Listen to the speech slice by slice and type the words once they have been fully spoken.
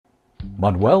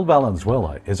Manuel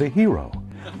Valenzuela is a hero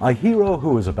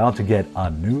who is about to get a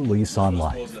new lease on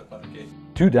life.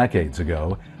 2 decades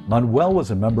ago, Manuel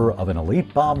was a member of an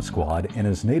elite bomb squad in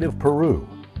his native Peru.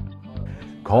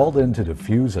 Called in to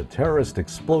defuse a terrorist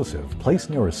explosive placed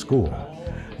near a school,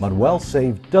 Manuel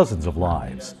saved dozens of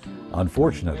lives.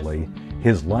 Unfortunately,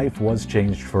 his life was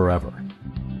changed forever.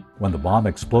 When the bomb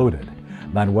exploded,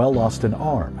 Manuel lost an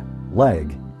arm,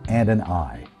 leg, and an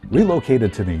eye.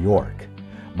 Relocated to New York,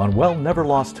 Manuel never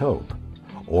lost hope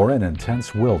or an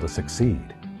intense will to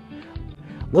succeed.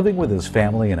 Living with his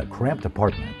family in a cramped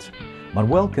apartment,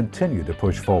 Manuel continued to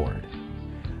push forward.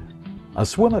 A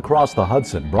swim across the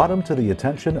Hudson brought him to the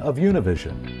attention of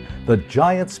Univision, the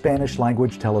giant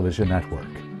Spanish-language television network.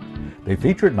 They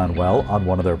featured Manuel on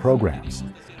one of their programs.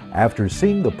 After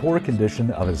seeing the poor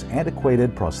condition of his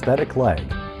antiquated prosthetic leg,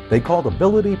 they called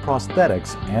Ability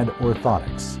Prosthetics and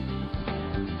Orthotics.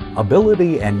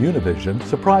 Ability and Univision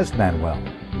surprised Manuel,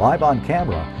 live on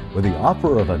camera, with the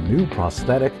offer of a new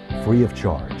prosthetic free of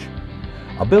charge.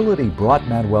 Ability brought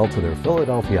Manuel to their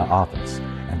Philadelphia office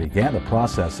and began the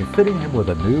process of fitting him with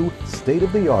a new,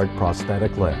 state-of-the-art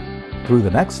prosthetic leg. Through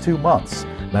the next 2 months,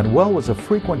 Manuel was a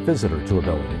frequent visitor to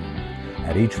Ability.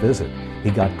 At each visit,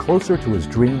 he got closer to his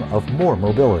dream of more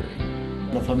mobility.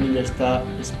 La familia está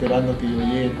esperando que yo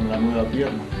llegue con la nueva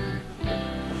pierna.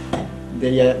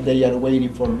 They are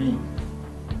waiting for me.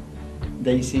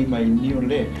 They see my new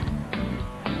leg.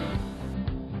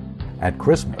 At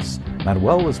Christmas,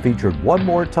 Manuel was featured one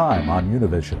more time on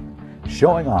Univision,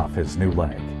 showing off his new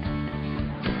leg.